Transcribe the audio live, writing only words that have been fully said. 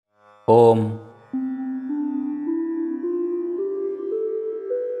Om.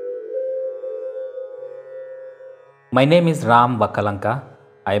 My name is Ram Vakalanka.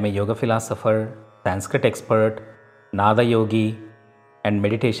 I am a yoga philosopher, Sanskrit expert, Nada yogi, and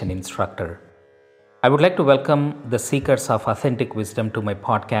meditation instructor. I would like to welcome the seekers of authentic wisdom to my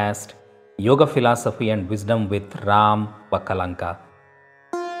podcast, Yoga Philosophy and Wisdom with Ram Vakalanka.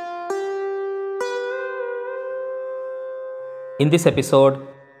 In this episode,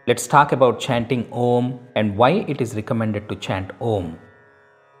 let's talk about chanting Om and why it is recommended to chant Om.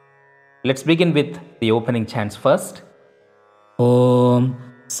 Let's begin with the opening chants first. Om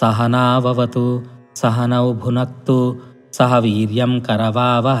Sahana Vavatu Sahanau Bhunaktu Sahaviryam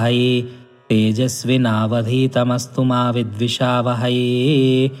Karavavahai Tejasvinavadhitamastu ma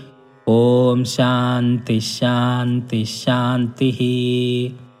vidvishavahai. Om Shanti Shanti Shanti.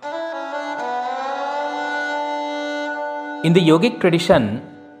 In the yogic tradition,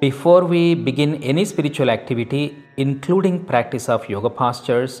 before we begin any spiritual activity, including practice of yoga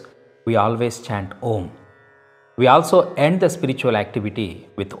postures, we always chant Om. We also end the spiritual activity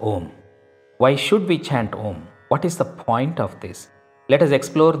with Om. Why should we chant Om? What is the point of this? Let us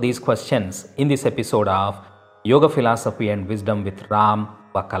explore these questions in this episode of Yoga Philosophy and Wisdom with Ram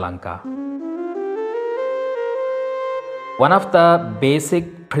Vakalanka. One of the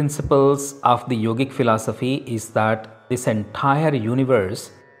basic principles of the yogic philosophy is that this entire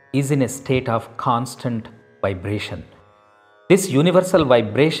universe is in a state of constant vibration. This universal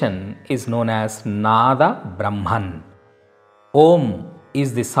vibration is known as Nada Brahman. Om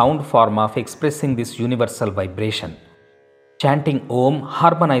is the sound form of expressing this universal vibration. Chanting Om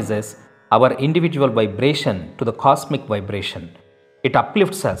harmonizes our individual vibration to the cosmic vibration. It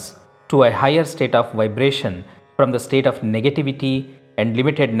uplifts us to a higher state of vibration from the state of negativity and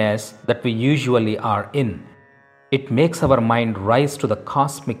limitedness that we usually are in. It makes our mind rise to the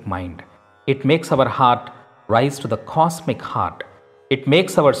cosmic mind. It makes our heart rise to the cosmic heart. It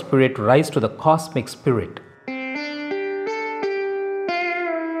makes our spirit rise to the cosmic spirit.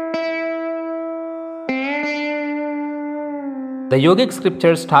 The yogic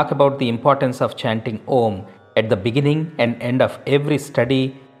scriptures talk about the importance of chanting Om at the beginning and end of every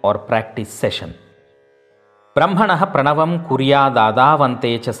study or practice session. Brahmanaha pranavam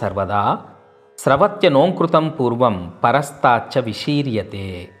kuryadadavante cha sarvada Sravatya nonkrutam purvam parastacha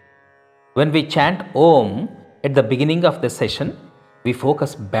vishiryate. When we chant Om at the beginning of the session, we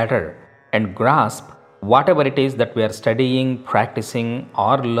focus better and grasp whatever it is that we are studying, practicing,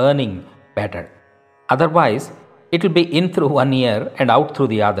 or learning better. Otherwise, it will be in through one ear and out through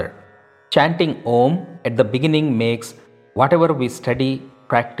the other. Chanting Om at the beginning makes whatever we study,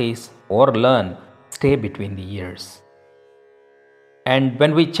 practice, or learn stay between the ears. And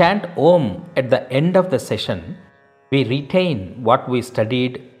when we chant Om at the end of the session, we retain what we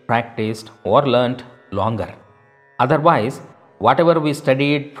studied, practiced, or learnt longer. Otherwise, whatever we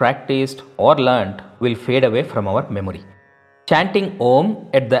studied, practiced, or learnt will fade away from our memory. Chanting Om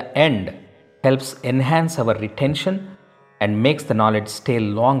at the end helps enhance our retention and makes the knowledge stay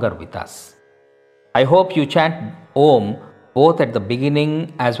longer with us. I hope you chant Om both at the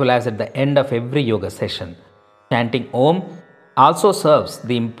beginning as well as at the end of every yoga session. Chanting Om also serves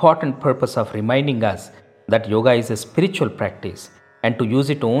the important purpose of reminding us that yoga is a spiritual practice, and to use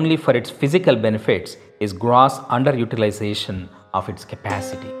it only for its physical benefits is gross underutilization of its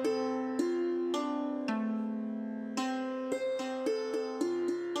capacity.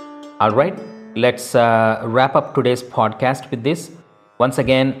 Alright, let's wrap up today's podcast with this. Once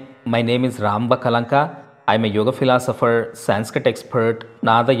again, my name is Ram Vakalanka. I'm a yoga philosopher, Sanskrit expert,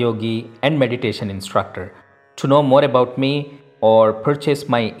 Nada yogi, and meditation instructor. To know more about me or purchase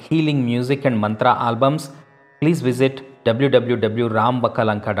my healing music and mantra albums, please visit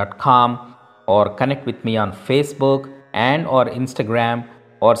www.ramvakalanka.com or connect with me on Facebook and or Instagram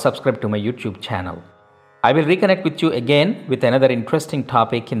or subscribe to my YouTube channel. I will reconnect with you again with another interesting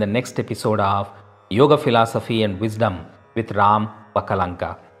topic in the next episode of Yoga Philosophy and Wisdom with Ram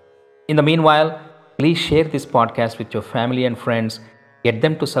Vakalanka. In the meanwhile, please share this podcast with your family and friends. Get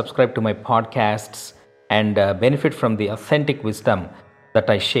them to subscribe to my podcasts and benefit from the authentic wisdom that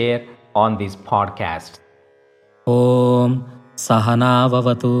I share on these podcasts. Om Sahana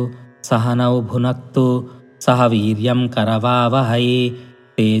Vavatu Sahanau Bhunaktu Sahaviryam Karavavahai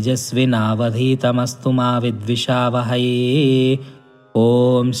Tejasvinavadhitamastu ma vidvishavahai.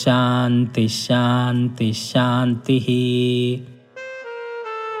 Om Shanti Shanti Shanti.